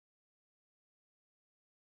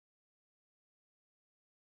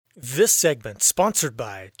This segment sponsored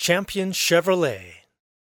by Champion Chevrolet.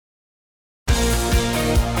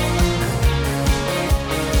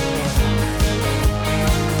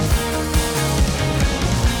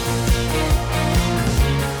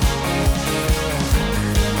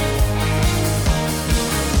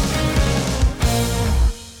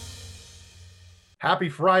 Happy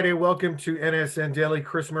Friday. Welcome to NSN Daily.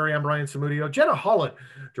 Chris Murray, I'm Ryan Samudio. Jenna Holland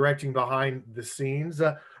directing behind the scenes.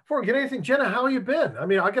 Before we get anything, Jenna, how have you been? I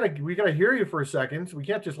mean, we gotta hear you for a second. So we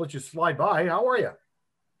can't just let you slide by. How are you?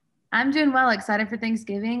 I'm doing well. Excited for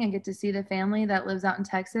Thanksgiving and get to see the family that lives out in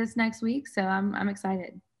Texas next week. So I'm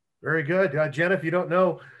excited. Very good. Jenna, if you don't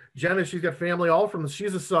know, Jenna, she's got family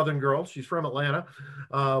she's a Southern girl. She's from Atlanta.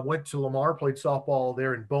 Went to Lamar, played softball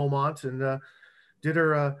there in Beaumont, and did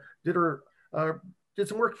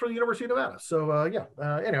some work for the University of Nevada. So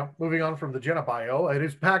anyhow, moving on from the Jenna bio, it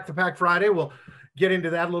is Pack to Pack Friday. We'll get into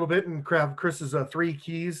that a little bit and grab Chris's three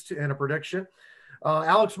keys and a prediction.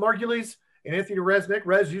 Alex Margulies and Anthony Resnick.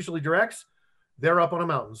 Rez usually directs. They're up on a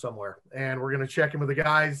mountain somewhere, and we're going to check in with the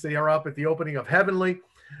guys. They are up at the opening of Heavenly.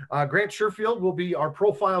 Grant Sherfield will be our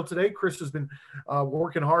profile today. Chris has been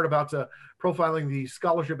working hard about profiling the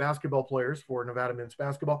scholarship basketball players for Nevada men's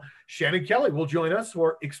basketball. Shannon Kelly will join us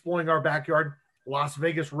for Exploring Our Backyard Las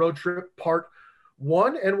Vegas Road Trip Part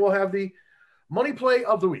 1, and we'll have the Money Play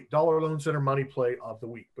of the Week, Dollar Loan Center Money Play of the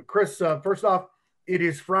Week. But Chris, first off, it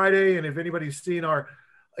is Friday, and if anybody's seen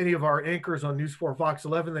any of our anchors on News 4 Fox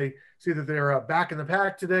 11, they see that they're back in the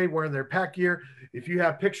pack today wearing their pack gear. If you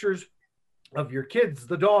have pictures of your kids,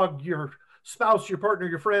 the dog, your spouse, your partner,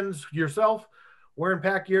 your friends, yourself wearing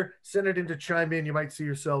pack gear, send it in to chime in. You might see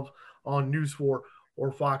yourself on News 4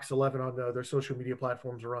 or Fox 11 on their social media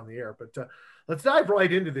platforms around the air. But let's dive right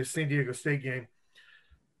into this San Diego State game.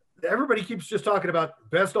 Everybody keeps just talking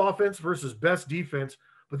about best offense versus best defense,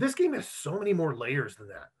 but this game has so many more layers than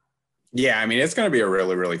that. Yeah, I mean, it's going to be a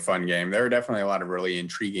really, really fun game. There are definitely a lot of really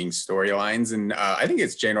intriguing storylines, and I think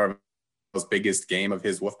it's Jay Norvell's biggest game of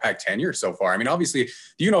his Wolfpack tenure so far. I mean, obviously,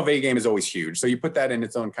 the UNLV game is always huge, so you put that in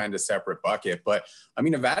its own kind of separate bucket. But, I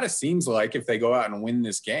mean, Nevada seems like if they go out and win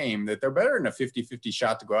this game, that they're better than a 50-50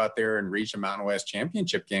 shot to go out there and reach a Mountain West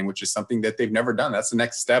championship game, which is something that they've never done. That's the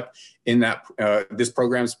next step in that this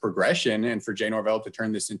program's progression, and for Jay Norvell to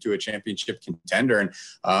turn this into a championship contender. And,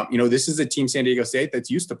 this is a team, San Diego State, that's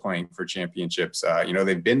used to playing for championships.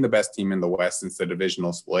 They've been the best team in the West since the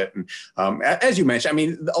divisional split. And as you mentioned, I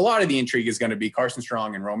mean, a lot of the intrigue is going to be Carson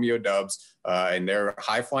Strong and Romeo Dubs and their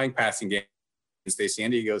high-flying passing game against a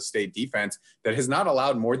San Diego State defense that has not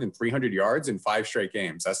allowed more than 300 yards in 5 straight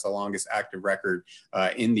games. That's the longest active record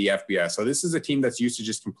in the FBS. So this is a team that's used to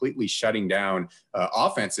just completely shutting down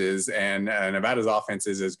offenses, and Nevada's offense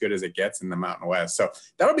is as good as it gets in the Mountain West. So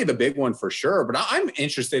that'll be the big one for sure. But I'm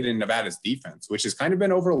interested in Nevada's defense, which has kind of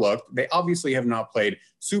been overlooked. They obviously have not played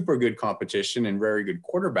super good competition and very good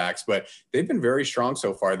quarterbacks, but they've been very strong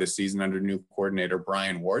so far this season under new coordinator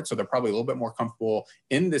Brian Ward. So they're probably a little bit more comfortable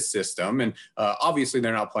in this system. And obviously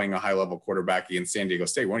they're not playing a high level quarterback against San Diego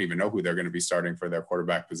State. Won't even know who they're going to be starting for their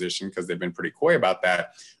quarterback position because they've been pretty coy about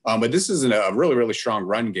that. But this is a really, really strong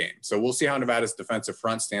run game. So we'll see how Nevada's defensive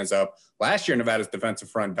front stands up. Last year, Nevada's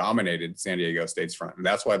defensive front dominated San Diego State's front. And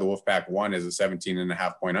that's why the Wolfpack won as a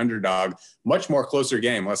 17.5-point underdog. Much more closer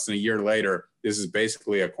game less than a year later. This is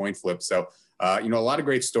basically a coin flip. So, a lot of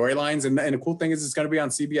great storylines. And the cool thing is it's going to be on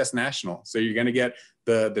CBS National. So you're going to get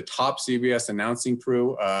the top CBS announcing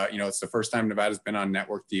crew. It's the first time Nevada's been on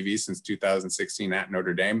network TV since 2016 at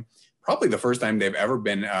Notre Dame. Probably the first time they've ever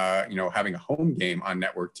been, having a home game on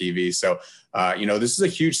network TV. So, this is a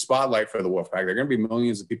huge spotlight for the Wolfpack. There are going to be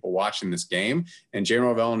millions of people watching this game. And Jay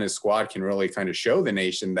Norvell and his squad can really kind of show the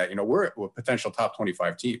nation that, we're a potential top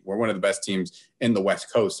 25 team. We're one of the best teams in the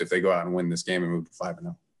West Coast if they go out and win this game and move to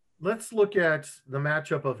 5-0. Let's look at the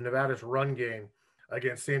matchup of Nevada's run game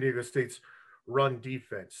against San Diego State's run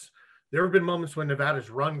defense. There have been moments when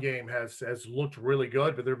Nevada's run game has looked really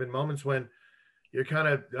good, but there have been moments when you're kind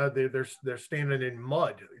of they're standing in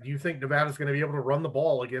mud. Do you think Nevada's going to be able to run the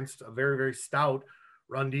ball against a very, very stout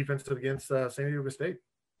run defense against San Diego State?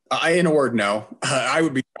 In a word, no. I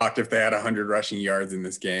would be shocked if they had 100 rushing yards in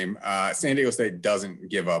this game. San Diego State doesn't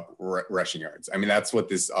give up rushing yards. I mean, that's what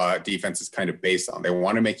this defense is kind of based on. They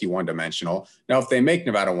want to make you one-dimensional. Now, if they make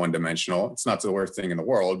Nevada one-dimensional, it's not the worst thing in the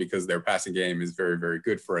world because their passing game is very, very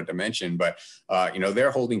good for a dimension. But,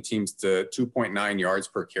 they're holding teams to 2.9 yards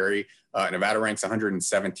per carry. Nevada ranks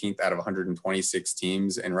 117th out of 126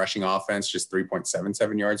 teams in rushing offense, just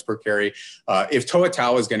 3.77 yards per carry. If Toa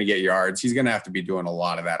Tau is going to get yards, he's going to have to be doing a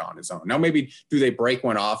lot of that on his own. Now, maybe do they break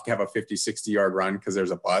one off, have a 50, 60-yard run because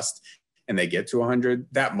there's a bust? and they get to 100,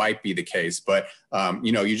 that might be the case. But,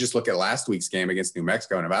 you just look at last week's game against New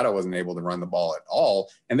Mexico. Nevada wasn't able to run the ball at all.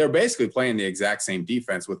 And they're basically playing the exact same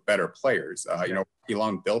defense with better players. Rocky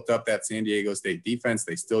Long built up that San Diego State defense.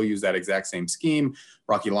 They still use that exact same scheme.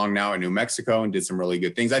 Rocky Long now in New Mexico and did some really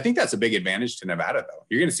good things. I think that's a big advantage to Nevada, though.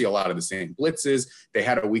 You're going to see a lot of the same blitzes. They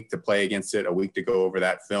had a week to play against it, a week to go over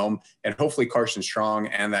that film. And hopefully Carson Strong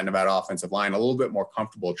and that Nevada offensive line a little bit more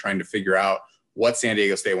comfortable trying to figure out what San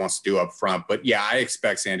Diego State wants to do up front. But yeah, I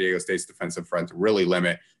expect San Diego State's defensive front to really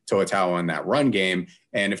limit Toa Taua in that run game.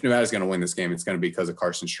 And if Nevada's going to win this game, it's going to be because of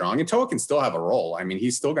Carson Strong. And Toa can still have a role. I mean,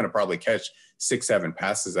 he's still going to probably catch 6-7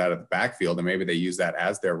 passes out of the backfield, and maybe they use that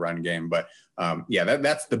as their run game. But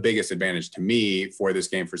that's the biggest advantage to me for this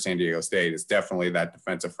game for San Diego State is definitely that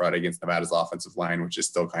defensive front against Nevada's offensive line, which is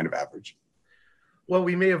still kind of average. Well,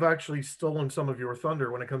 we may have actually stolen some of your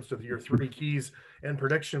thunder when it comes to your 3 keys and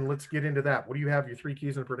prediction. Let's get into that. What do you have, your 3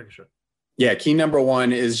 keys and prediction? Yeah, key number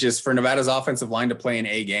 1 is just for Nevada's offensive line to play an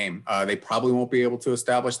A game. They probably won't be able to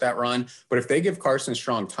establish that run, but if they give Carson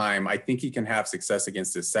Strong time, I think he can have success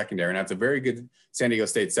against his secondary. And that's a very good San Diego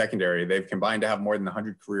State secondary. They've combined to have more than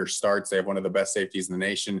 100 career starts. They have one of the best safeties in the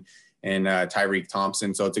nation and Tyreek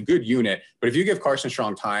Thompson. So it's a good unit. But if you give Carson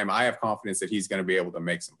Strong time, I have confidence that he's going to be able to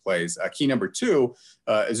make some plays. Key number 2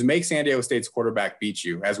 is make San Diego State's quarterback beat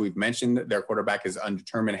you. As we've mentioned, their quarterback is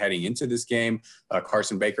undetermined heading into this game.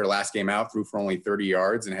 Carson Baker last game out threw for only 30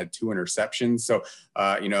 yards and had 2 interceptions. So,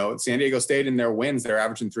 San Diego State in their wins, they're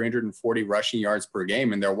averaging 340 rushing yards per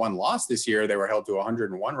game. And their one loss this year, they were held to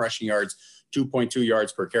 101 rushing yards, 2.2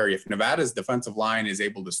 yards per carry. If Nevada's defensive line is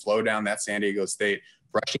able to slow down that San Diego State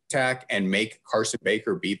rushing attack and make Carson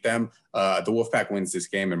Baker beat them, the Wolfpack wins this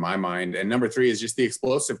game in my mind. And number 3 is just the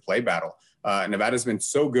explosive play battle. Nevada's been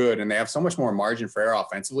so good, and they have so much more margin for error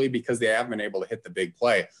offensively because they have been able to hit the big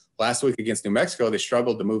play. Last week against New Mexico, they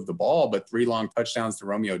struggled to move the ball, but 3 long touchdowns to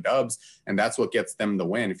Romeo Dubs, and that's what gets them the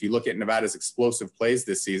win. If you look at Nevada's explosive plays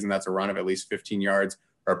this season, that's a run of at least 15 yards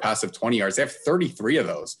or a pass of 20 yards. They have 33 of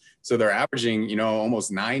those. So they're averaging,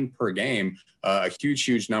 almost 9 per game, a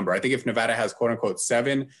huge number. I think if Nevada has quote unquote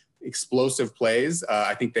 7 explosive plays,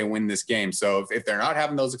 I think they win this game. So if they're not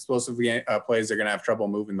having those explosive plays, they're going to have trouble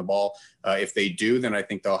moving the ball. If they do, then I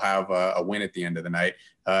think they'll have a win at the end of the night.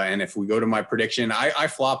 And if we go to my prediction, I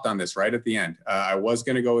flopped on this right at the end. I was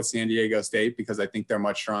going to go with San Diego State because I think they're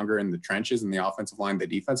much stronger in the trenches in the offensive line, the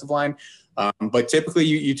defensive line. But typically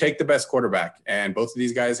you take the best quarterback, and both of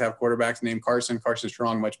these guys have quarterbacks named Carson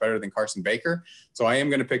Strong, much better than Carson Baker. So I am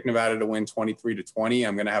going to pick Nevada to win 23-20.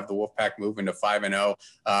 I'm going to have the Wolfpack move into 5-0.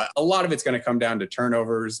 A lot of it's going to come down to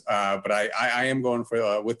turnovers, but I am going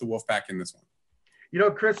for with the Wolfpack in this one.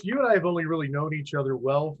 Chris, you and I have only really known each other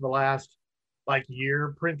well for the last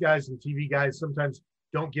year. Print guys and TV guys sometimes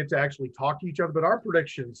don't get to actually talk to each other, but our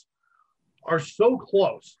predictions are so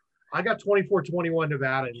close. I got 24-21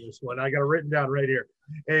 Nevada in this one. I got it written down right here.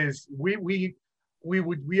 Is we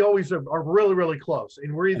always are really, really close,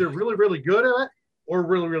 and we're either really, really good at it or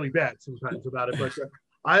really, really bad sometimes about it. But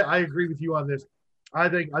I agree with you on this. I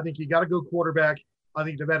think you got to go quarterback. I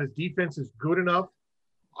think Nevada's defense is good enough.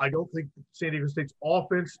 I don't think San Diego State's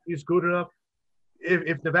offense is good enough.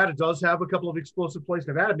 If Nevada does have a couple of explosive plays,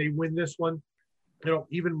 Nevada may win this one,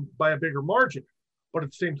 even by a bigger margin. But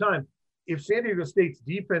at the same time, if San Diego State's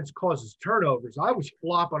defense causes turnovers, I was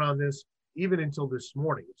flopping on this even until this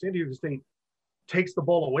morning. If San Diego State takes the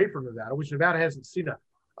ball away from Nevada, which Nevada hasn't seen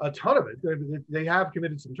a ton of it, they have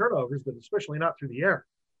committed some turnovers, but especially not through the air.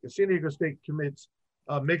 If San Diego State makes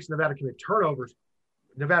Nevada commit turnovers,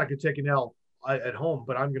 Nevada could take an L at home,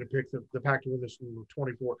 but I'm going to pick the Pack to win this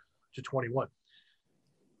 24-21.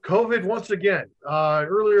 COVID once again.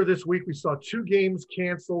 Earlier this week, we saw 2 games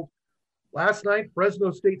canceled. Last night, Fresno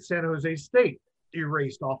State, San Jose State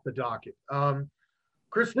erased off the docket.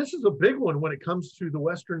 Chris, this is a big one when it comes to the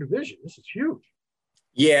Western Division. This is huge.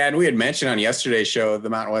 Yeah, and we had mentioned on yesterday's show, the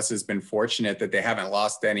Mountain West has been fortunate that they haven't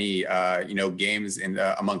lost any, games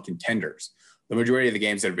among contenders. The majority of the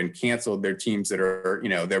games that have been canceled, they're teams that are,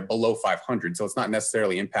 they're below 500. So it's not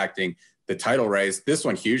necessarily impacting the title race. This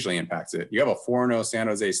one hugely impacts it. You have a 4-0 San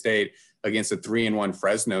Jose State against a 3-1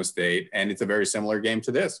 Fresno State. And it's a very similar game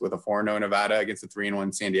to this with a 4-0 Nevada against a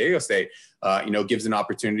 3-1 San Diego State. Gives an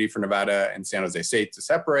opportunity for Nevada and San Jose State to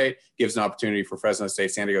separate, gives an opportunity for Fresno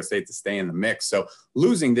State, San Diego State to stay in the mix. So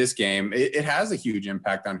losing this game, it has a huge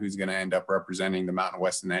impact on who's going to end up representing the Mountain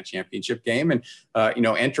West in that championship game. And,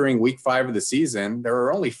 entering week 5 of the season, there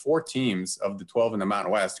are only 4 teams of the 12 in the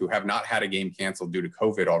Mountain West who have not had a game canceled due to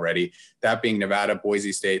COVID already. That being Nevada,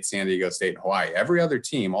 Boise State, San Diego State, and Hawaii. Every other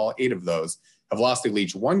team, all 8 of those, have lost at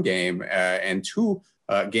least 1 game, and 2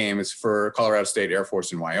 games for Colorado State, Air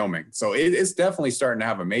Force, and Wyoming. So it's definitely starting to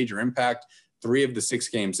have a major impact. 3 of the 6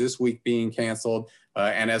 games this week being canceled.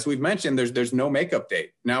 And as we've mentioned, there's no makeup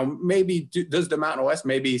date. Now, maybe does the Mountain West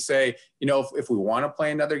maybe say, if we want to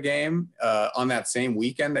play another game on that same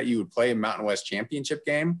weekend that you would play a Mountain West championship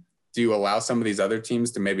game, do you allow some of these other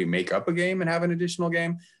teams to maybe make up a game and have an additional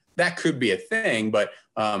game? That could be a thing, but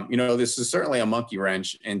this is certainly a monkey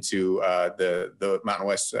wrench into the Mountain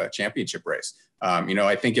West championship race.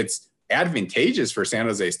 I think it's advantageous for San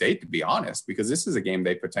Jose State, to be honest, because this is a game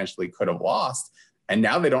they potentially could have lost, and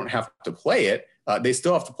now they don't have to play it. They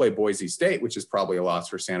still have to play Boise State, which is probably a loss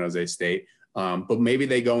for San Jose State. But maybe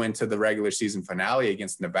they go into the regular season finale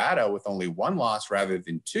against Nevada with only 1 loss rather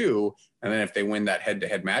than 2. And then if they win that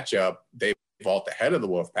head-to-head matchup, they vault ahead of the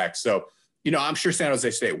Wolfpack. So, I'm sure San Jose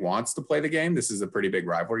State wants to play the game. This is a pretty big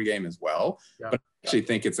rivalry game as well. Yeah. But I actually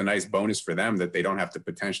think it's a nice bonus for them that they don't have to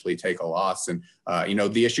potentially take a loss. And,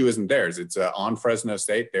 the issue isn't theirs. It's on Fresno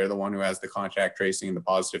State. They're the one who has the contact tracing and the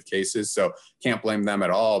positive cases. So can't blame them at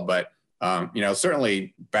all. But,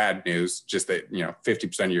 certainly bad news, just that,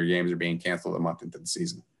 50% of your games are being canceled a month into the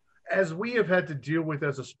season. As we have had to deal with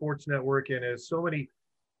as a sports network and as so many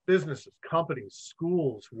businesses, companies,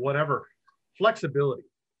 schools, whatever, flexibility.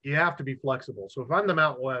 You have to be flexible. So if I'm the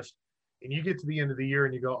Mountain West and you get to the end of the year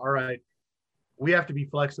and you go, all right, we have to be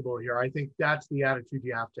flexible here. I think that's the attitude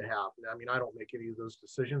you have to have. I mean, I don't make any of those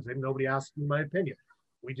decisions and nobody asks me my opinion.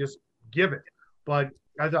 We just give it. But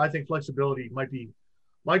I think flexibility might be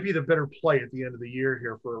the better play at the end of the year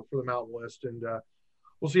here for the Mountain West. And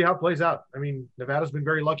we'll see how it plays out. I mean, Nevada's been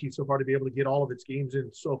very lucky so far to be able to get all of its games in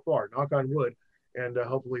so far, knock on wood, and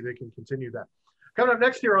hopefully they can continue that. Coming up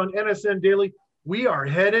next here on NSN Daily, we are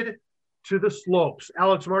headed to the slopes.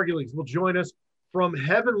 Alex Margulies will join us from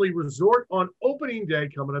Heavenly Resort on opening day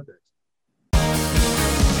coming up next.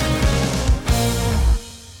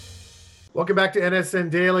 Welcome back to NSN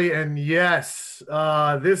Daily. And yes,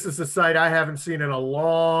 this is a sight I haven't seen in a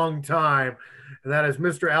long time. And that is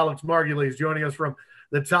Mr. Alex Margulies joining us from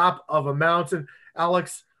the top of a mountain.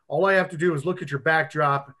 Alex, all I have to do is look at your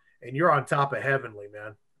backdrop and you're on top of Heavenly,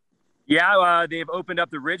 man. Yeah, they've opened up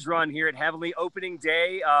the Ridge Run here at Heavenly opening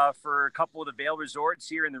day for a couple of the Vail resorts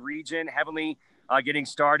here in the region. Heavenly getting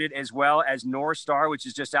started, as well as North Star, which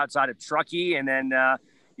is just outside of Truckee. And then, a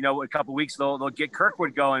couple of weeks they'll get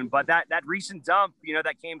Kirkwood going. But that recent dump,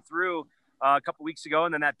 that came through a couple of weeks ago,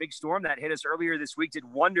 and then that big storm that hit us earlier this week did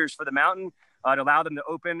wonders for the mountain to allow them to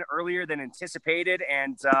open earlier than anticipated.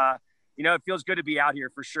 And, it feels good to be out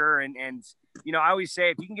here for sure. And I always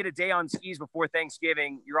say if you can get a day on skis before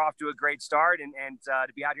Thanksgiving, you're off to a great start. And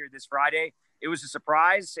to be out here this Friday, it was a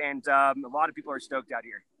surprise. And a lot of people are stoked out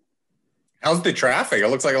here. How's the traffic? It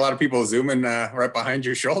looks like a lot of people zooming right behind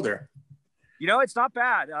your shoulder. It's not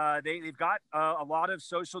bad. They've got a lot of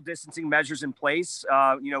social distancing measures in place.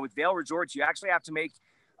 With Vail Resorts, you actually have to make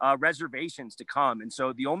reservations to come. And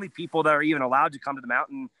so the only people that are even allowed to come to the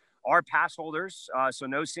mountain are pass holders. So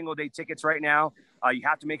no single day tickets right now. You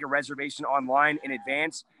have to make a reservation online in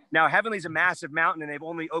advance. Now, Heavenly's a massive mountain and they've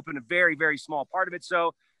only opened a very, very small part of it.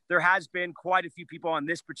 So there has been quite a few people on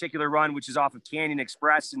this particular run, which is off of Canyon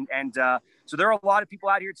Express. And so there are a lot of people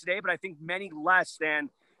out here today, but I think many less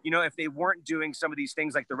than, if they weren't doing some of these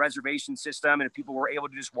things like the reservation system and if people were able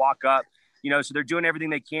to just walk up, so they're doing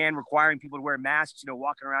everything they can, requiring people to wear masks,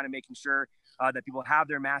 walking around and making sure that people have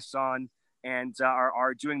their masks on and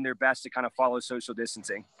are doing their best to kind of follow social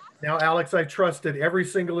distancing. Now, Alex, I trust that every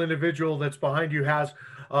single individual that's behind you has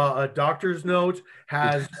a doctor's note,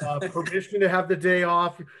 has permission to have the day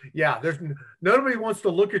off. Yeah, nobody wants to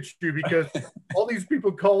look at you because all these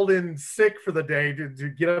people called in sick for the day to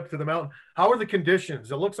get up to the mountain. How are the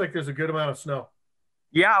conditions? It looks like there's a good amount of snow.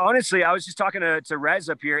 Yeah, honestly, I was just talking to Rez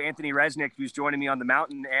up here, Anthony Resnick, who's joining me on the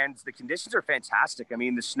mountain, and the conditions are fantastic. I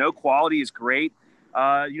mean, the snow quality is great.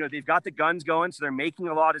 They've got the guns going, so they're making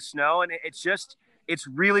a lot of snow, and it's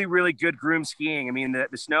really, really good groom skiing. I mean,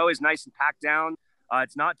 the snow is nice and packed down.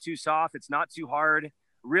 It's not too soft. It's not too hard.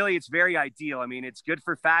 Really, it's very ideal. I mean, it's good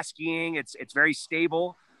for fast skiing. It's very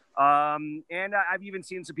stable. And I've even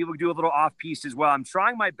seen some people do a little off piste as well. I'm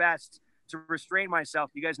trying my best to restrain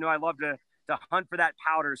myself. You guys know I love to hunt for that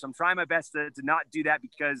powder. So I'm trying my best to not do that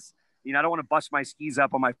because, I don't want to bust my skis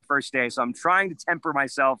up on my first day. So I'm trying to temper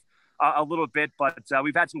myself a little bit, but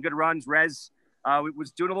we've had some good runs. Rez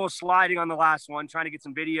was doing a little sliding on the last one, trying to get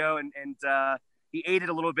some video, and he ate it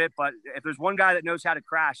a little bit. But if there's one guy that knows how to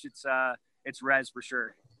crash, it's Rez for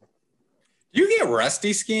sure. You get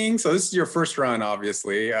rusty skiing. So this is your first run,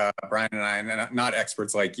 obviously, Brian and I, and not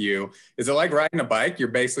experts like you. Is it like riding a bike? You're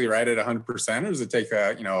basically right at 100%, or does it take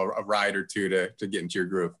a ride or two to get into your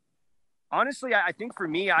groove? Honestly, I think for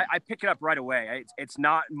me, I pick it up right away. It's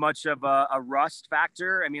not much of a rust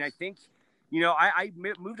factor. I mean, I think, I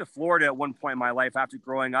moved to Florida at one point in my life after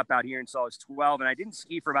growing up out here until I was 12, and I didn't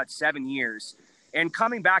ski for about 7 years. And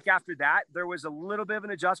coming back after that, there was a little bit of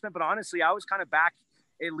an adjustment, but honestly, I was kind of back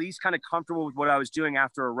at least kind of comfortable with what I was doing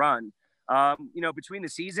after a run. Between the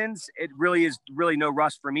seasons, it really is no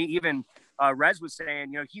rust for me. Even Rez was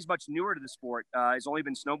saying, he's much newer to the sport. He's only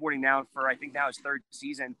been snowboarding now for, I think now his 3rd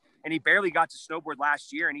season. And he barely got to snowboard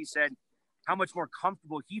last year. And he said how much more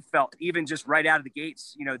comfortable he felt, even just right out of the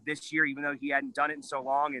gates, this year, even though he hadn't done it in so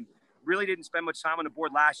long and really didn't spend much time on the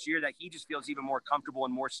board last year, that he just feels even more comfortable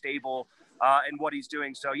and more stable in what he's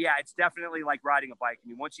doing. So, yeah, it's definitely like riding a bike. I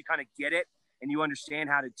mean, once you kind of get it and you understand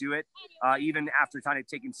how to do it, even after kind of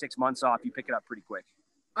taking 6 months off, you pick it up pretty quick.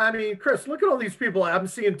 I mean, Chris, look at all these people. I'm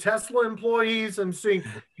seeing Tesla employees. I'm seeing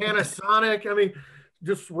Panasonic. I mean,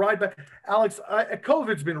 just ride back. Alex,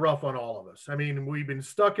 COVID's been rough on all of us. I mean, we've been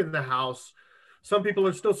stuck in the house. Some people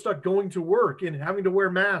are still stuck going to work and having to wear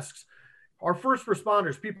masks. Our first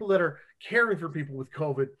responders, people that are caring for people with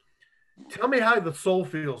COVID, tell me how the soul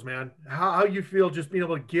feels, man. How you feel just being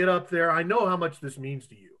able to get up there. I know how much this means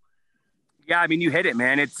to you. Yeah, I mean, you hit it,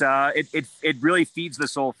 man. It's it really feeds the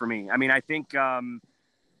soul for me. I mean, I think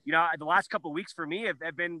the last couple of weeks for me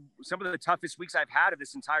have been some of the toughest weeks I've had of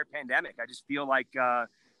this entire pandemic. I just feel like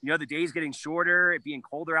the days getting shorter, it being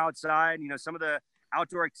colder outside. Some of the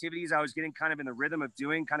outdoor activities I was getting kind of in the rhythm of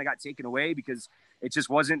doing kind of got taken away because it just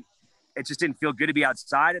didn't feel good to be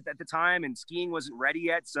outside at the time, and skiing wasn't ready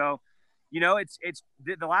yet. So, it's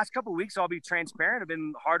the last couple of weeks, I'll be transparent, have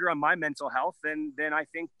been harder on my mental health than I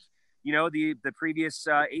think, the previous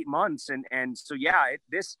 8 months. And so, yeah,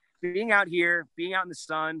 this being out here, being out in the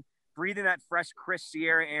sun, breathing that fresh, crisp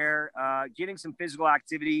Sierra air, getting some physical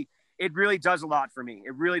activity, it really does a lot for me.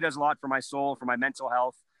 It really does a lot for my soul, for my mental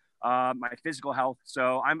health, my physical health.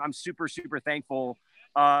 So I'm super, super thankful,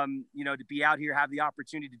 to be out here, have the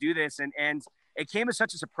opportunity to do this. And it came as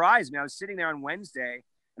such a surprise. I mean, I was sitting there on Wednesday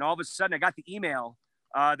and all of a sudden I got the email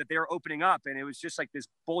that they were opening up, and it was just like this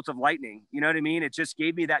bolt of lightning. You know what I mean? It just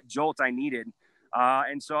gave me that jolt I needed.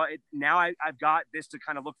 And so now I've got this to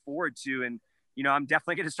kind of look forward to. And, I'm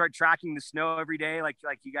definitely going to start tracking the snow every day. Like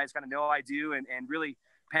you guys kind of know I do, and really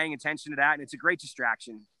paying attention to that. And it's a great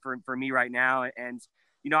distraction for me right now. And,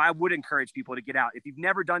 I would encourage people to get out. If you've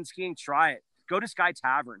never done skiing, try it. Go to Sky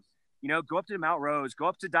Tavern, go up to Mount Rose, go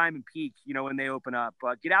up to Diamond Peak, when they open up,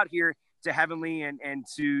 get out here to Heavenly and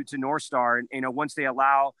to North Star. And, once they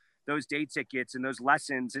allow those day tickets and those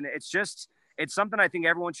lessons. And it's something I think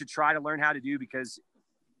everyone should try to learn how to do, because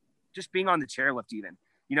just being on the chairlift, even,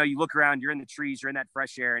 you look around, you're in the trees, you're in that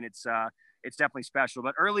fresh air, and it's definitely special.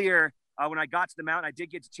 But earlier when I got to the mountain, I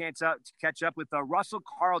did get to catch up with Russell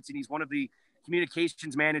Carlton. He's one of the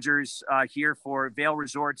communications managers here for Vail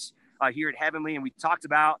Resorts here at Heavenly. And we talked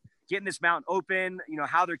about getting this mountain open,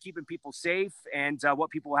 how they're keeping people safe, and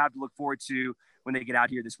what people will have to look forward to when they get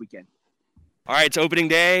out here this weekend. All right, it's opening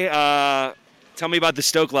day. Tell me about the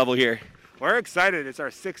stoke level here. We're excited. It's our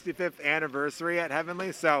 65th anniversary at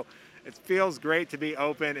Heavenly, so it feels great to be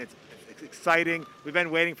open. It's exciting. We've been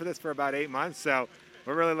waiting for this for about 8 months, so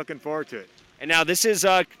we're really looking forward to it. And now this is,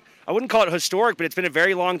 I wouldn't call it historic, but it's been a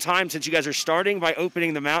very long time since you guys are starting by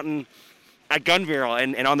opening the mountain at Gun Barrel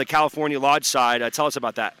and on the California Lodge side. Tell us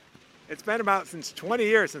about that. It's been about 20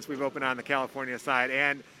 years since we've opened on the California side,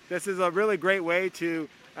 and this is a really great way to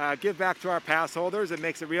give back to our pass holders. It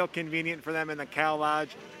makes it real convenient for them in the Cal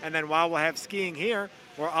Lodge. And then while we'll have skiing here,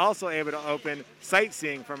 we're also able to open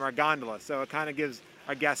sightseeing from our gondola. So it kind of gives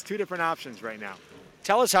our guests 2 different options right now.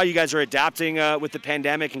 Tell us how you guys are adapting with the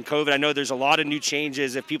pandemic and COVID. I know there's a lot of new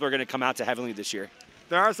changes if people are going to come out to Heavenly this year.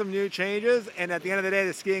 There are some new changes, and at the end of the day,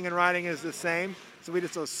 the skiing and riding is the same. So we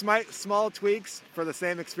just those small tweaks for the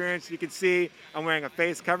same experience. You can see I'm wearing a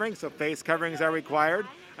face covering, so face coverings are required.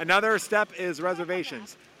 Another step is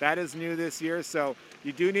reservations. That is new this year, so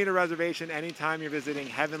you do need a reservation anytime you're visiting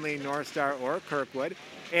Heavenly, North Star, or Kirkwood.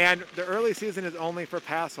 And the early season is only for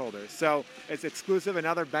pass holders, so it's exclusive,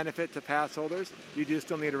 another benefit to pass holders. You do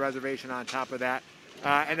still need a reservation on top of that.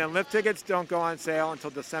 And then lift tickets don't go on sale until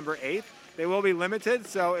December 8th. They will be limited,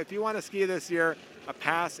 so if you want to ski this year, a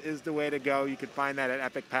pass is the way to go. You can find that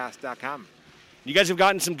at epicpass.com. You guys have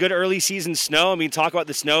gotten some good early season snow. I mean, talk about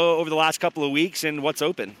the snow over the last couple of weeks and what's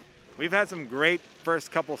open. We've had some great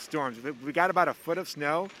first couple storms. We got about a foot of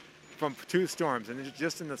snow from 2 storms, and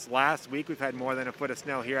just in this last week, we've had more than a foot of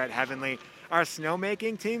snow here at Heavenly. Our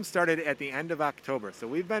snowmaking team started at the end of October, so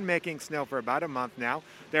we've been making snow for about a month now.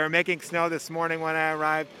 They were making snow this morning when I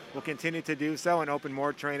arrived. We'll continue to do so and open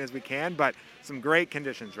more terrain as we can, but some great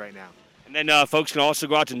conditions right now. And then folks can also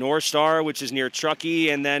go out to North Star, which is near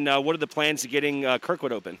Truckee. And then what are the plans to getting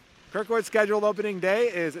Kirkwood open? Kirkwood's scheduled opening day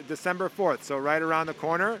is December 4th, so right around the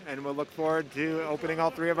corner, and we'll look forward to opening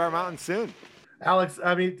all 3 of our mountains soon. Alex,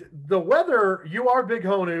 I mean, the weather, you are Big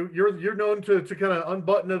Honu. You're known to kind of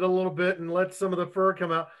unbutton it a little bit and let some of the fur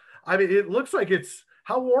come out. I mean, it looks like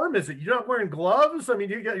how warm is it? You're not wearing gloves? I mean,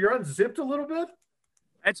 you're unzipped a little bit?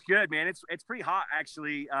 That's good, man. It's pretty hot,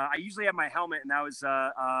 actually. I usually have my helmet, and that was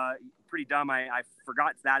pretty dumb. I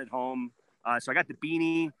forgot that at home. So I got the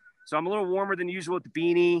beanie. So I'm a little warmer than usual with the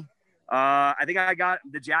beanie. I think I got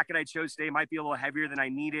the jacket I chose today might be a little heavier than I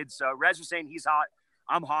needed. So Rez was saying he's hot.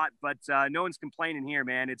 I'm hot, but no one's complaining here,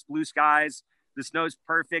 man. It's blue skies. The snow's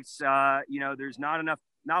perfect. There's not a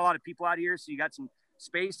lot of people out here. So you got some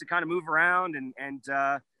space to kind of move around and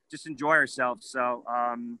just enjoy ourselves. So,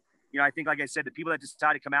 I think, like I said, the people that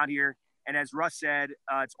decide to come out here, and as Russ said,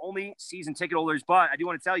 it's only season ticket holders, but I do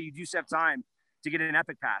want to tell you, you do still have time to get an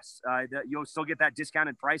Epic Pass. You'll still get that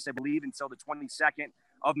discounted price, I believe, until the 22nd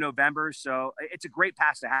of November. So it's a great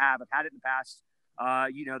pass to have. I've had it in the past.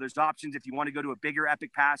 There's options if you want to go to a bigger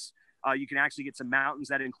Epic Pass. You can actually get some mountains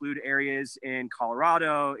that include areas in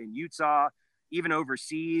Colorado, in Utah, even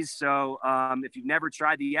overseas. So if you've never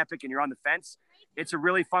tried the Epic and you're on the fence, it's a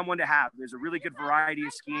really fun one to have. There's a really good variety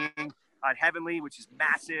of skiing at Heavenly, which is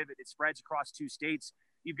massive. It spreads across 2 states.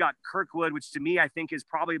 You've got Kirkwood, which to me, I think is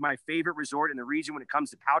probably my favorite resort in the region when it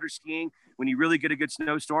comes to powder skiing, when you really get a good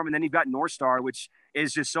snowstorm. And then you've got North Star, which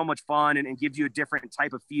is just so much fun and gives you a different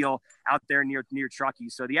type of feel out there near Truckee.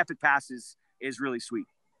 So the Epic Pass is really sweet.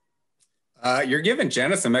 You're giving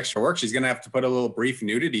Jenna some extra work. She's going to have to put a little brief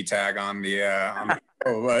nudity tag on the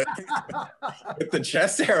with the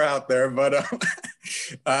chest hair out there. But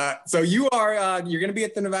so you're going to be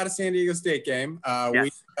at the Nevada San Diego State game. Yes.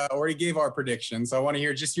 We already gave our predictions. So I want to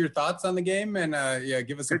hear just your thoughts on the game and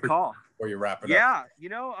give us a good call before you wrap it Yeah,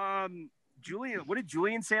 up. Julian, what did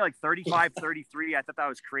Julian say? Like 35, 33. I thought that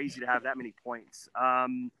was crazy to have that many points.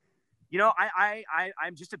 I'm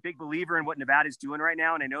just a big believer in what Nevada's doing right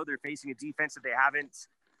now, and I know they're facing a defense that they haven't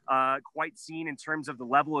quite seen in terms of the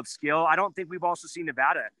level of skill. I don't think we've also seen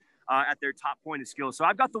Nevada at their top point of skill. So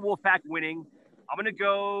I've got the Wolfpack winning. I'm going to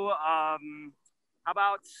go, how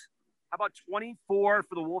about 24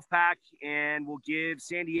 for the Wolfpack, and we'll give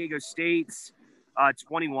San Diego State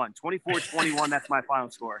 21. 24-21, that's my final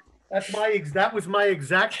score. That was my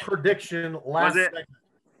exact prediction last segment.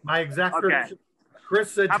 My exact prediction.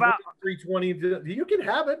 Chris said 320. You can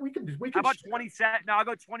have it. We can. How about 27? No, I'll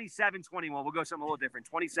go 27-21. We'll go something a little different.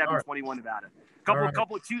 27-21 Nevada.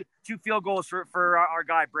 Couple two field goals for our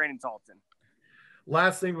guy Brandon Talton.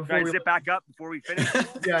 Last thing before we zip back up before we finish.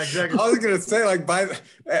 Yeah, exactly. I was gonna say, like,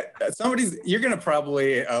 you're gonna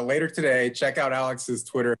probably later today check out Alex's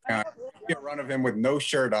Twitter account. A run of him with no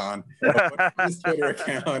shirt on. His Twitter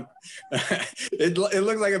account. It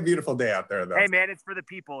looks like a beautiful day out there, though. Hey, man, it's for the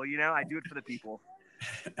people. I do it for the people.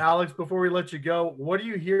 Alex, before we let you go, what are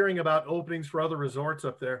you hearing about openings for other resorts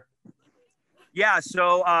up there? Yeah,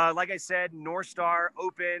 so like I said, North Star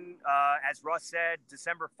open, as Russ said,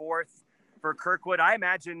 December 4th for Kirkwood. I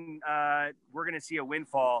imagine we're going to see a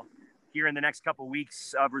windfall here in the next couple of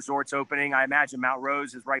weeks of resorts opening. I imagine Mount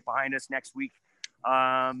Rose is right behind us next week.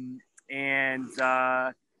 We'll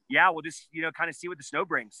just, kind of see what the snow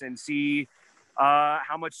brings and see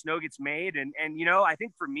how much snow gets made. And I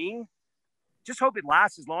think for me, just hope it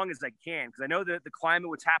lasts as long as I can, because I know that the climate,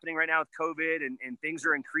 what's happening right now with COVID and things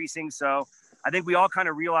are increasing. So I think we all kind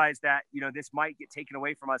of realize that, this might get taken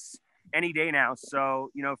away from us any day now.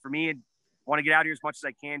 So, for me, I want to get out here as much as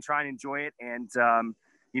I can, try and enjoy it and,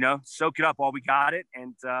 soak it up while we got it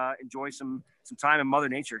and enjoy some time in Mother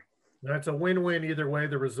Nature. That's a win-win either way.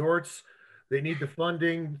 The resorts, they need the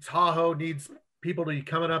funding. Tahoe needs people to be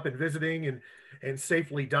coming up and visiting and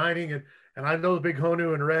safely dining. And I know the Big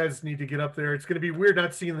Honu and Rez need to get up there. It's going to be weird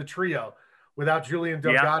not seeing the trio without Julian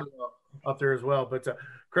Delgado up there as well. But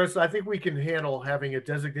Chris, I think we can handle having a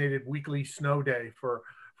designated weekly snow day for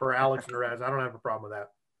Alex and Rez. I don't have a problem with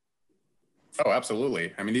that. Oh,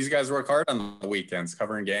 absolutely. I mean, these guys work hard on the weekends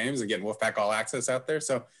covering games and getting Wolfpack All Access out there.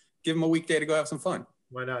 So give them a weekday to go have some fun.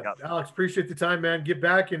 Why not? Yep. Alex, appreciate the time, man. Get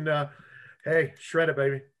back and, hey, shred it,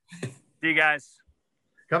 baby. See you guys.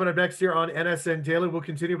 Coming up next here on NSN Daily, we'll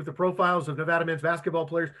continue with the profiles of Nevada men's basketball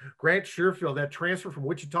players. Grant Sherfield, that transfer from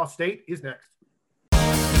Wichita State, is next.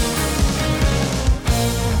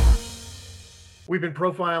 We've been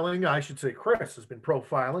profiling, I should say Chris has been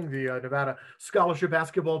profiling the Nevada scholarship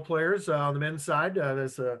basketball players on the men's side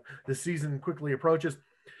as the season quickly approaches.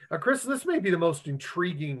 Chris, this may be the most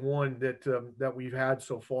intriguing one that we've had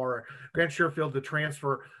so far. Grant Sherfield, the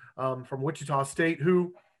transfer from Wichita State,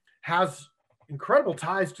 who has incredible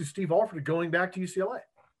ties to Steve Alford going back to UCLA.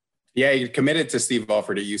 Yeah, he committed to Steve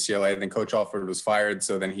Alford at UCLA. Then Coach Alford was fired.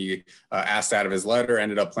 So then he asked out of his letter,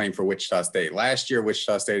 ended up playing for Wichita State. Last year,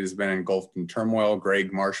 Wichita State has been engulfed in turmoil.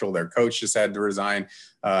 Greg Marshall, their coach, just had to resign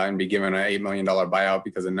and be given an $8 million buyout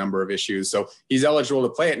because of a number of issues. So he's eligible to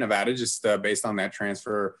play at Nevada just based on that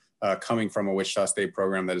transfer coming from a Wichita State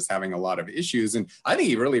program that is having a lot of issues. And I think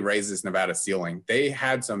he really raises Nevada's ceiling. They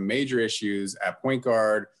had some major issues at point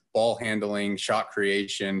guard, ball handling, shot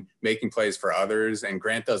creation, making plays for others. And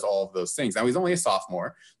Grant does all of those things. Now, he's only a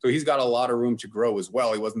sophomore, so he's got a lot of room to grow as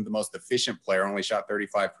well. He wasn't the most efficient player, only shot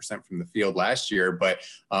 35% from the field last year. But,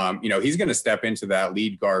 he's going to step into that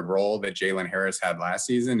lead guard role that Jalen Harris had last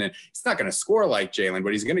season. And he's not going to score like Jalen,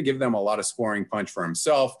 but he's going to give them a lot of scoring punch for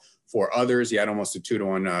himself. For others, he had almost a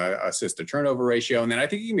 2-to-1 assist to turnover ratio. And then I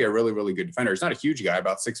think he can be a really, really good defender. He's not a huge guy,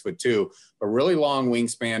 about 6'2", but really long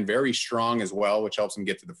wingspan, very strong as well, which helps him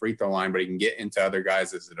get to the free throw line, but he can get into other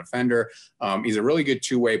guys as a defender. He's a really good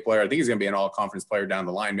two-way player. I think he's going to be an all-conference player down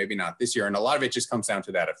the line, maybe not this year. And a lot of it just comes down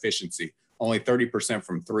to that efficiency. Only 30%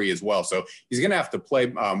 from three as well. So he's going to have to play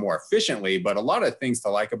more efficiently, but a lot of things to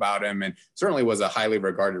like about him, and certainly was a highly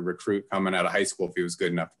regarded recruit coming out of high school if he was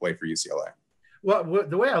good enough to play for UCLA. Well,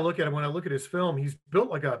 the way I look at him, when I look at his film, he's built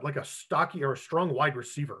like a stocky or a strong wide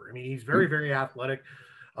receiver. I mean, he's very, very athletic.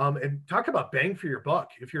 And talk about bang for your buck.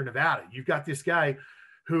 If you're Nevada, you've got this guy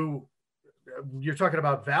who you're talking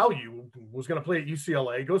about value, was going to play at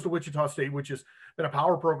UCLA, goes to Wichita State, which has been a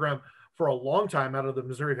power program for a long time out of the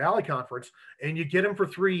Missouri Valley Conference, and you get him for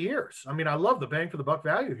 3 years. I mean, I love the bang for the buck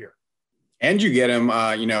value here. And you get him,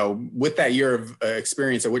 with that year of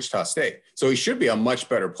experience at Wichita State. So he should be a much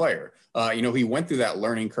better player. He went through that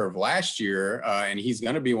learning curve last year, and he's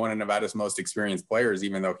going to be one of Nevada's most experienced players,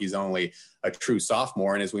 even though he's only a true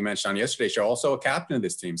sophomore. And as we mentioned on yesterday's show, also a captain of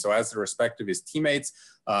this team. So has the respect of his teammates.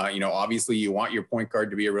 Obviously you want your point guard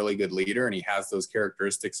to be a really good leader, and he has those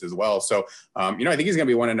characteristics as well. So, I think he's going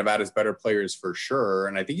to be one of Nevada's better players for sure.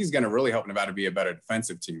 And I think he's going to really help Nevada be a better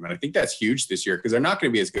defensive team. And I think that's huge this year because they're not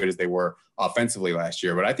going to be as good as they were offensively last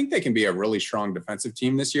year, but I think they can be a really strong defensive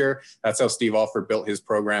team this year. That's how Steve Alford built his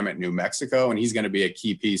program at New Mexico. And he's going to be a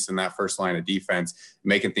key piece in that first line of defense,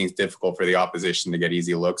 making things difficult for the opposition to get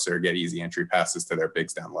easy looks or get easy entry passes to their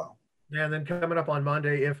bigs down low. And then coming up on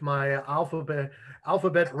Monday, if my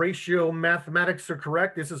alphabet ratio mathematics are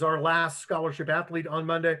correct, this is our last scholarship athlete on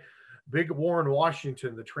Monday. Big Warren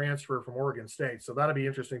Washington, the transfer from Oregon State. So that'll be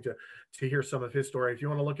interesting to hear some of his story. If you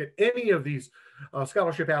want to look at any of these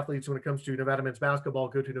scholarship athletes when it comes to Nevada men's basketball,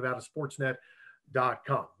 go to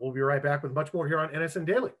nevadasportsnet.com. We'll be right back with much more here on NSN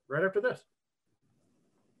Daily right after this.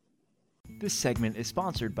 This segment is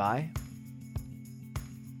sponsored by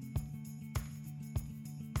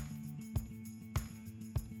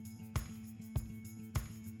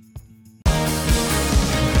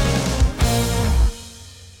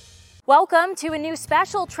Welcome to a new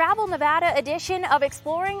special Travel Nevada edition of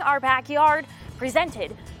Exploring Our Backyard,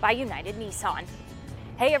 presented by United Nissan.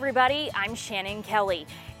 Hey everybody, I'm Shannon Kelly.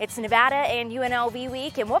 It's Nevada and UNLV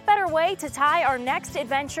week, and what better way to tie our next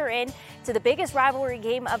adventure in to the biggest rivalry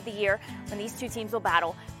game of the year when these two teams will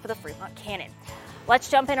battle for the Fremont Cannon.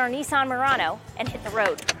 Let's jump in our Nissan Murano and hit the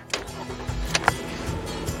road.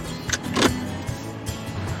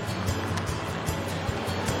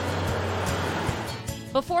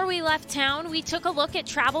 Before we left town, we took a look at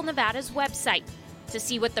Travel Nevada's website to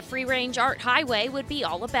see what the Free Range Art Highway would be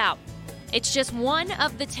all about. It's just one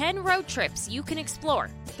of the 10 road trips you can explore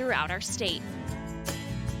throughout our state.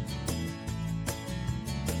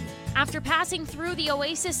 After passing through the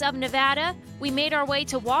oasis of Nevada, we made our way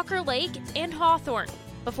to Walker Lake and Hawthorne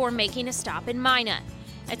before making a stop in Minot,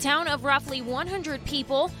 a town of roughly 100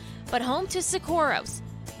 people, but home to Socorro's,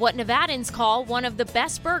 what Nevadans call one of the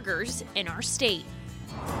best burgers in our state.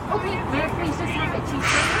 Okay, may I please just have a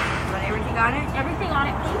cheeseburger? Want everything on it? Everything on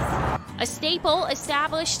it, please. A staple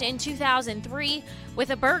established in 2003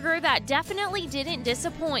 with a burger that definitely didn't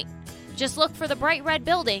disappoint. Just look for the bright red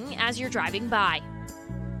building as you're driving by.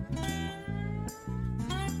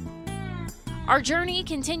 Our journey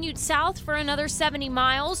continued south for another 70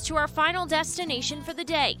 miles to our final destination for the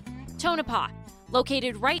day, Tonopah,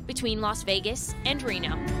 located right between Las Vegas and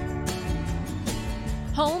Reno.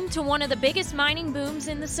 Home to one of the biggest mining booms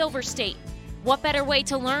in the Silver State. What better way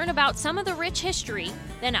to learn about some of the rich history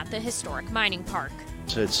than at the historic mining park?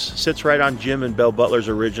 It sits right on Jim and Belle Butler's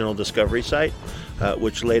original discovery site,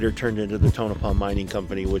 which later turned into the Tonopah Mining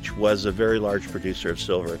Company, which was a very large producer of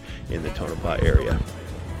silver in the Tonopah area.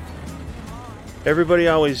 Everybody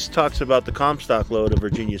always talks about the Comstock lode of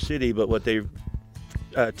Virginia City, but what they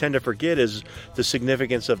tend to forget is the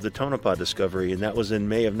significance of the Tonopah discovery, and that was in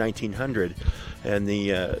May of 1900. And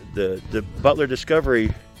the Butler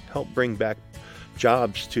discovery helped bring back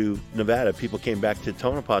jobs to Nevada. People came back to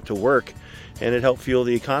Tonopah to work, and it helped fuel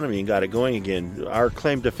the economy and got it going again. Our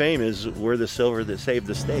claim to fame is we're the silver that saved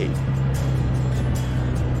the state.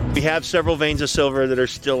 We have several veins of silver that are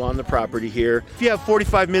still on the property here. If you have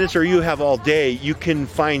 45 minutes or you have all day, you can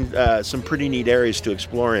find some pretty neat areas to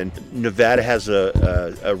explore in. Nevada has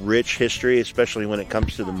a rich history, especially when it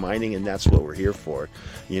comes to the mining, and that's what we're here for.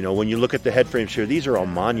 You know, when you look at the head frames here, these are all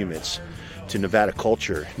monuments to Nevada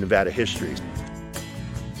culture, Nevada history.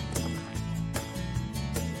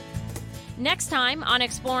 Next time on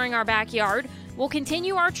Exploring Our Backyard, we'll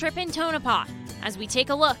continue our trip in Tonopah as we take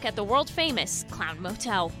a look at the world-famous Clown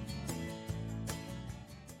Motel.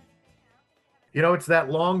 You know, it's that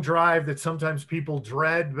long drive that sometimes people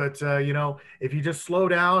dread, but, you know, if you just slow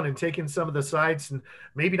down and take in some of the sights and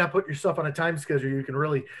maybe not put yourself on a time schedule, you can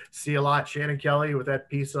really see a lot. Shannon Kelly with that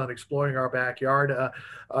piece on Exploring Our Backyard.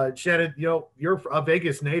 Shannon, you know, you're a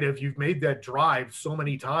Vegas native. You've made that drive so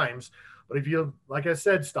many times. But if you, like I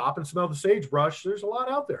said, stop and smell the sagebrush, there's a lot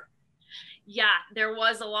out there. Yeah, there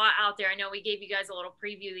was a lot out there. I know we gave you guys a little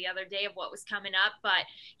preview the other day of what was coming up, but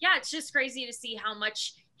yeah, it's just crazy to see how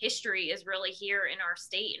much history is really here in our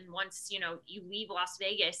state. And once, you know, you leave Las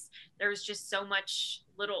Vegas, there's just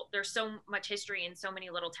there's so much history in so many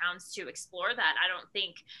little towns to explore that I don't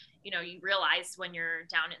think, you know, you realize when you're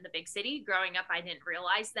down in the big city. Growing up, I didn't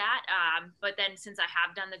realize that. But then since I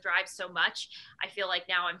have done the drive so much, I feel like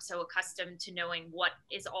now I'm so accustomed to knowing what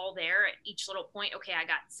is all there at each little point. Okay, I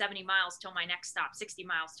got 70 miles till my next stop, 60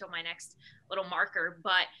 miles till my next little marker.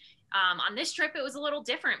 But on this trip, it was a little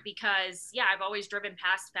different because, yeah, I've always driven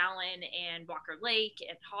past Fallon and Walker Lake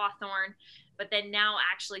and Hawthorne. But then now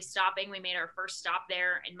actually stopping, we made our first stop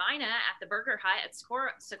there in Mina at the Burger Hut at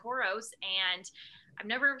Socorro's, and I've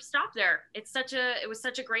never stopped there. It was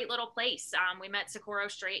such a great little place. We met Socorro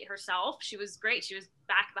Strait herself. She was great. She was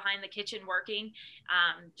back behind the kitchen working.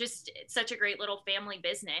 Just such a great little family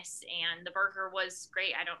business, and the burger was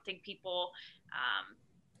great. I don't think people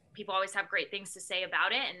always have great things to say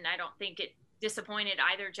about it, and I don't think it disappointed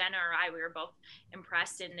either Jenna or I. We were both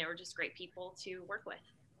impressed, and they were just great people to work with.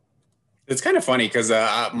 It's kind of funny because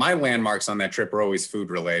my landmarks on that trip are always food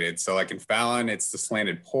related. So like in Fallon, it's the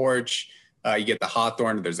slanted porch. You get the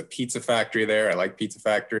Hawthorne, there's a pizza factory there. I like Pizza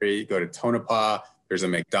Factory. You go to Tonopah, there's a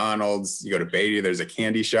McDonald's. You go to Beatty, there's a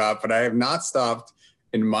candy shop. But I have not stopped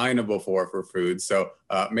in Mina before for food. So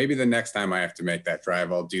maybe the next time I have to make that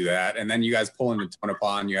drive, I'll do that. And then you guys pull into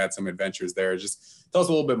Tonopah and you had some adventures there. Just tell us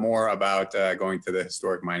a little bit more about going to the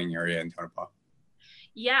historic mining area in Tonopah.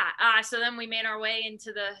 Yeah. So then we made our way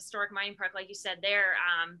into the historic mining park, like you said there.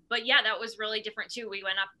 But yeah, that was really different too.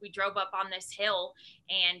 We drove up on this hill,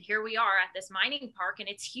 and here we are at this mining park, and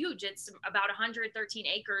it's huge. It's about 113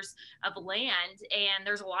 acres of land, and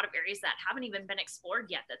there's a lot of areas that haven't even been explored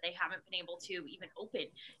yet that they haven't been able to even open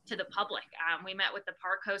to the public. We met with the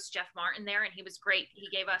park host, Jeff Martin, there, and he was great. He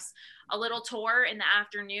gave us a little tour in the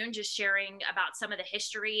afternoon, just sharing about some of the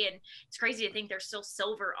history. And it's crazy to think there's still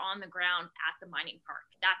silver on the ground at the mining park.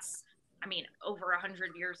 That's, over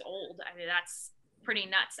 100 years old. That's pretty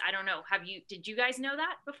nuts. I don't know. Did you guys know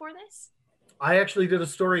that before this? I actually did a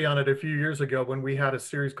story on it a few years ago when we had a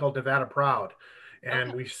series called Nevada Proud,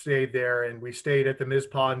 and we stayed there, and we stayed at the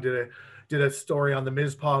Mizpah and did a story on the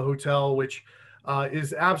Mizpah Hotel, which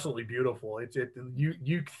is absolutely beautiful.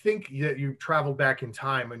 You think that you traveled back in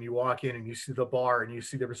time when you walk in and you see the bar and you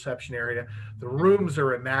see the reception area. The rooms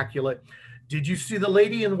are immaculate. Did you see the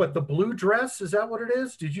lady in the blue dress? Is that what it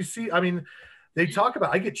is? Did you see? They talk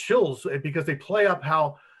about, I get chills because they play up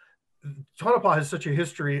how Tonopah has such a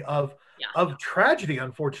history of tragedy,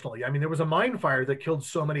 unfortunately. There was a mine fire that killed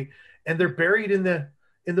so many, and they're buried in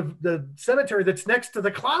the cemetery that's next to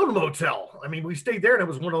the Clown Motel. We stayed there, and it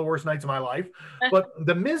was one of the worst nights of my life. But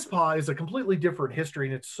the Mizpah is a completely different history,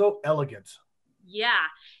 and it's so elegant. Yeah.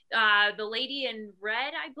 The lady in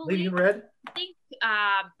red, I believe. Lady in red? I think,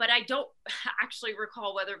 but I don't actually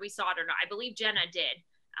recall whether we saw it or not. I believe Jenna did.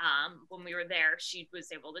 When we were there, she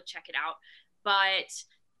was able to check it out. But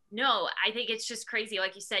no, I think it's just crazy.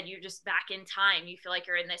 Like you said, you're just back in time. You feel like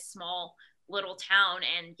you're in this small little town.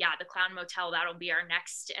 And yeah, the Clown Motel, that'll be our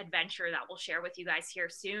next adventure that we'll share with you guys here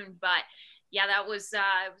soon. But yeah, that was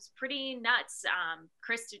it was pretty nuts.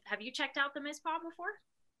 Chris, have you checked out the Mizpah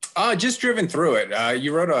before? Just driven through it.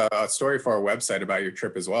 You wrote a story for our website about your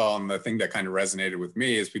trip as well. And the thing that kind of resonated with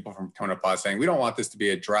me is people from Tonopah saying, we don't want this to be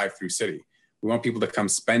a drive-through city. We want people to come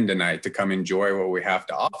spend a night, to come enjoy what we have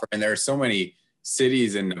to offer. And there are so many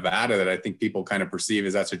cities in Nevada that I think people kind of perceive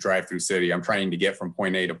as that's a drive-through city. I'm trying to get from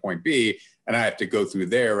point A to point B, and I have to go through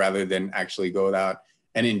there rather than actually go out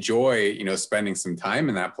and enjoy, spending some time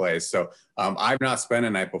in that place. So I've not spent a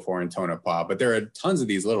night before in Tonopah, but there are tons of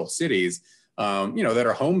these little cities, that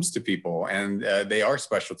are homes to people, and they are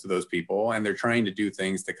special to those people, and they're trying to do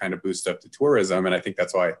things to kind of boost up the tourism. And I think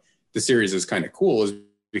that's why the series is kind of cool, is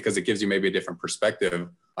because it gives you maybe a different perspective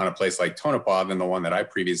on a place like Tonopah than the one that I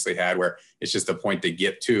previously had, where it's just a point to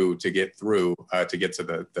get through, to get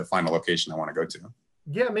to the final location I want to go to.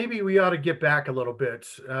 Yeah, maybe we ought to get back a little bit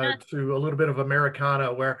to a little bit of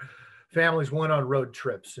Americana, where families went on road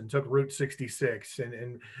trips and took Route 66,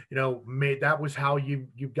 and that was how you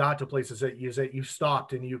got to places that you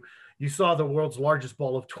stopped and you saw the world's largest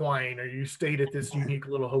ball of twine, or you stayed at this unique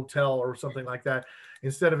little hotel or something like that,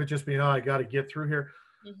 instead of it just being, I got to get through here.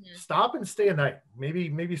 Stop and stay a night.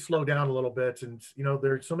 Maybe slow down a little bit. And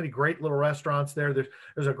there's so many great little restaurants there.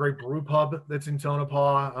 There's a great brew pub that's in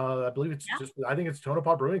Tonopah. I believe I think it's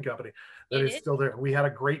Tonopah Brewing Company that is still there. We had a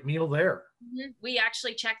great meal there. We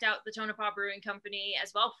actually checked out the Tonopah Brewing Company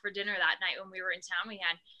as well for dinner that night when we were in town. We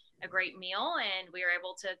had a great meal, and we were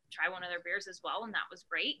able to try one of their beers as well, and that was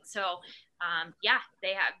great. So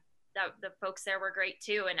they have the folks there were great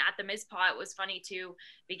too. And at the Mizpah, it was funny too,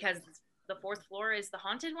 because the fourth floor is the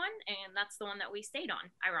haunted one, and that's the one that we stayed on,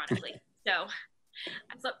 ironically. So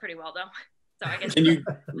I slept pretty well though. So I guess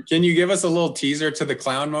can you give us a little teaser to the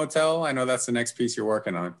Clown Motel? I know that's the next piece you're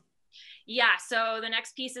working on. Yeah, so the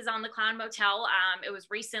next piece is on the Clown Motel. It was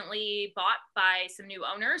recently bought by some new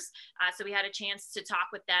owners, so we had a chance to talk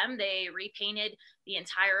with them. They repainted the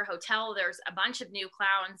entire hotel. There's a bunch of new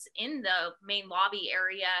clowns in the main lobby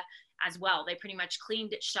area as well. They pretty much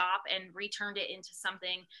cleaned it shop and returned it into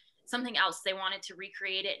something else. They wanted to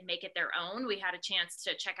recreate it and make it their own. We had a chance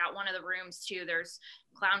to check out one of the rooms too. There's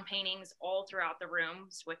clown paintings all throughout the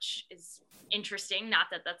rooms, which is interesting. Not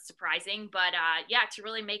that that's surprising, but to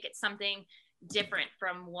really make it something different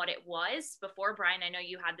from what it was before. Brian, I know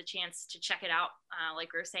you had the chance to check it out,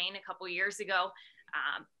 like we were saying, a couple years ago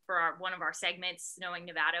for one of our segments, Knowing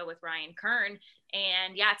Nevada with Ryan Kern.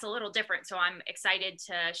 And it's a little different. So I'm excited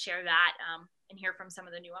to share that and hear from some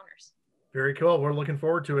of the new owners. Very cool. We're looking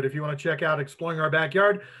forward to it. If you want to check out Exploring Our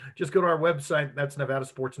Backyard, just go to our website. That's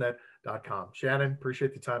nevadasportsnet.com. Shannon,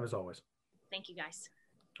 appreciate the time as always. Thank you, guys.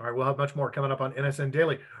 All right, we'll have much more coming up on NSN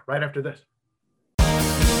Daily right after this.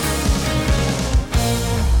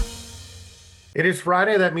 It is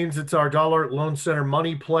Friday. That means it's our Dollar Loan Center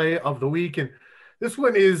money play of the week. And this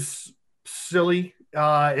one is silly,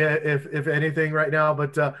 if anything right now.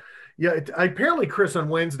 But apparently Chris on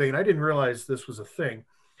Wednesday, and I didn't realize this was a thing,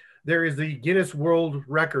 there is the Guinness World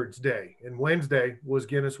Records Day, and Wednesday was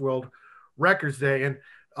Guinness World Records Day. And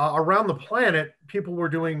around the planet, people were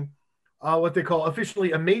doing what they call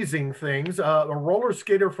officially amazing things. A roller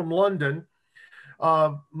skater from London,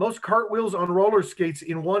 most cartwheels on roller skates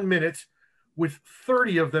in 1 minute with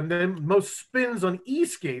 30 of them. Then most spins on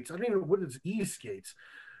e-skates. I mean, what is e-skates?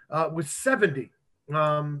 With 70.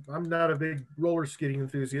 I'm not a big roller skating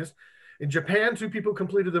enthusiast. In Japan, 2 people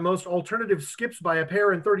completed the most alternative skips by a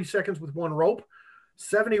pair in 30 seconds with 1 rope,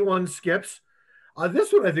 71 skips.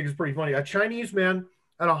 This one I think is pretty funny. A Chinese man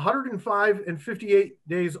at 105 and 58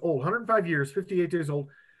 days old, 105 years, 58 days old,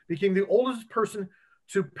 became the oldest person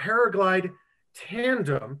to paraglide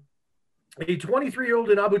tandem. A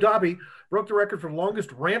 23-year-old in Abu Dhabi broke the record for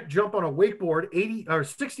longest ramp jump on a wakeboard,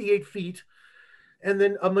 68 feet. And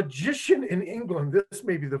then a magician in England, this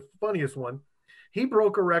may be the funniest one, he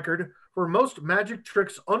broke a record for most magic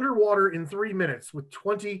tricks underwater in 3 minutes with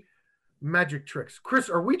 20 magic tricks. Chris,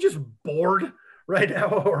 are we just bored right now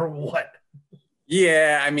or what?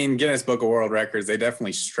 Yeah, I mean, Guinness Book of World Records, they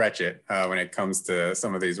definitely stretch it when it comes to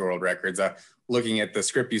some of these world records. Looking at the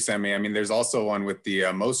script you sent me, I mean, there's also one with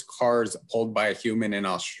the most cars pulled by a human in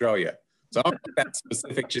Australia. So I don't know if that's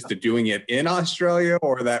specific just to doing it in Australia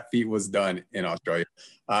or that feat was done in Australia.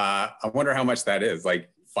 I wonder how much that is, like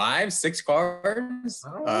 5, 6 cars?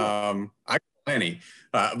 I plenty.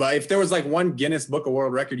 But if there was like one Guinness Book of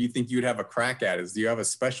World Record you think you'd have a crack at, do you have a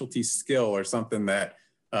specialty skill or something that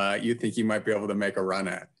you think you might be able to make a run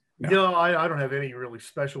at? No, I don't have any really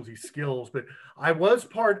specialty skills, but I was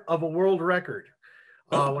part of a world record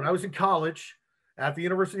when I was in college at the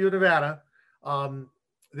University of Nevada.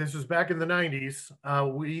 This was back in the 90s.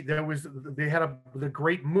 They had the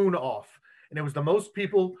Great Moon Off, and it was the most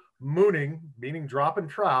people mooning, meaning drop and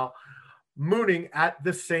trowel, mooning at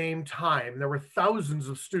the same time. There were thousands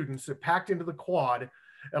of students that packed into the quad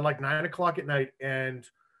at like 9 o'clock at night and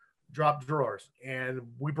dropped drawers. And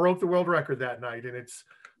we broke the world record that night. And it's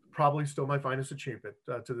probably still my finest achievement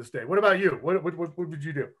to this day. What about you? What would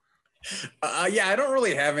you do? Yeah, I don't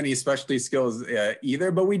really have any specialty skills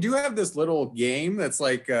either, but we do have this little game that's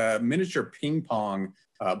like a miniature ping pong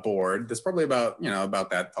board that's probably about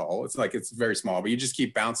that tall. It's very small, but you just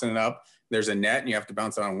keep bouncing it up. There's a net and you have to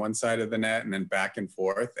bounce it on one side of the net and then back and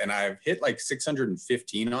forth. And I've hit like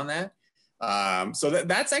 615 on that. So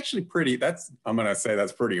that's actually I'm going to say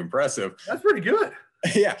that's pretty impressive. That's pretty good.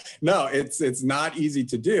 Yeah, no, it's not easy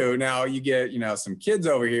to do. Now you get, some kids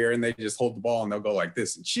over here and they just hold the ball and they'll go like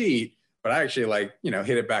this and cheat, but I actually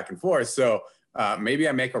hit it back and forth. So maybe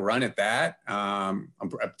I make a run at that. I'm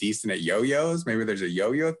decent at yo-yos. Maybe there's a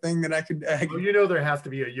yo-yo thing that I could. Well, there has to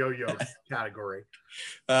be a yo-yo category.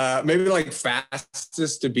 Maybe like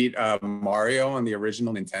fastest to beat Mario on the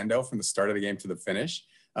original Nintendo from the start of the game to the finish.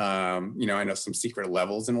 I know some secret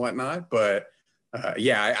levels and whatnot, but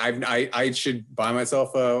I should buy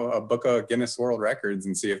myself a book of Guinness World Records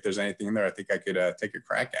and see if there's anything in there I think I could take a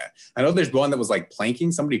crack at. I know there's one that was like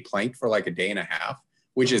planking. Somebody planked for like a day and a half,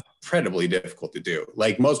 which is incredibly difficult to do.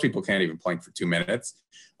 Like most people can't even plank for 2 minutes.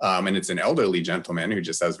 And it's an elderly gentleman who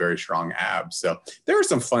just has very strong abs. So there are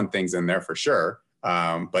some fun things in there for sure.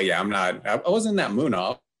 But yeah, I wasn't in that mood.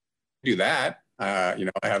 I'll do that. I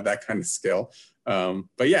have that kind of skill.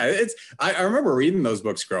 But yeah, I remember reading those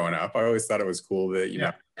books growing up. I always thought it was cool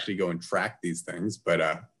that, actually go and track these things, but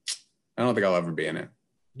I don't think I'll ever be in it.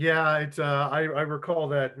 Yeah. It's, I recall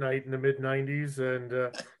that night in the mid 90s.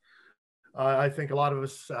 And I think a lot of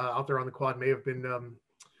us out there on the quad may have been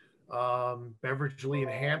beveragely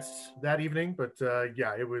enhanced that evening, but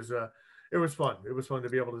it was fun. It was fun to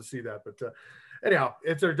be able to see that. But anyhow,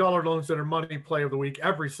 it's our Dollar Loan Center Money Play of the Week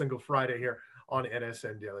every single Friday here on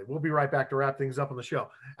NSN Daily. We'll be right back to wrap things up on the show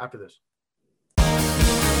after this.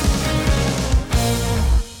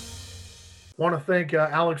 Want to thank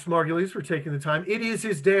Alex Margulies for taking the time. It is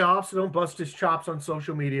his day off, so don't bust his chops on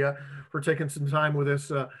social media for taking some time with us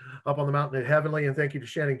up on the mountain at Heavenly. And thank you to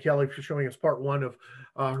Shannon Kelly for showing us part one of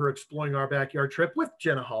her Exploring Our Backyard trip with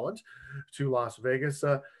Jenna Holland to Las Vegas.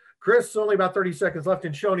 Chris, only about 30 seconds left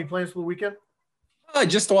in show. Any plans for the weekend?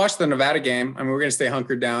 Just to watch the Nevada game. I mean, we're going to stay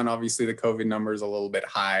hunkered down. Obviously, the COVID number is a little bit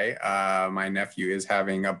high. My nephew is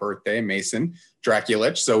having a birthday, Mason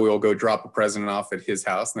Draculich, so we'll go drop a present off at his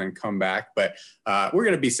house and then come back. But we're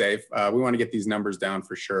going to be safe. We want to get these numbers down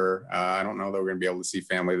for sure. I don't know that we're going to be able to see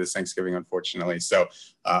family this Thanksgiving, unfortunately. So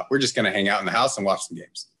we're just going to hang out in the house and watch some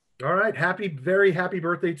games. All right. Very happy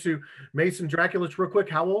birthday to Mason Draculich. Real quick,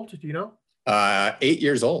 how old? Do you know? 8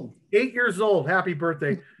 years old. 8 years old. Happy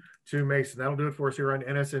birthday to Mason. That'll do it for us here on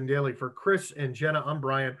NSN Daily. For Chris and Jenna, I'm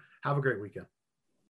Brian. Have a great weekend.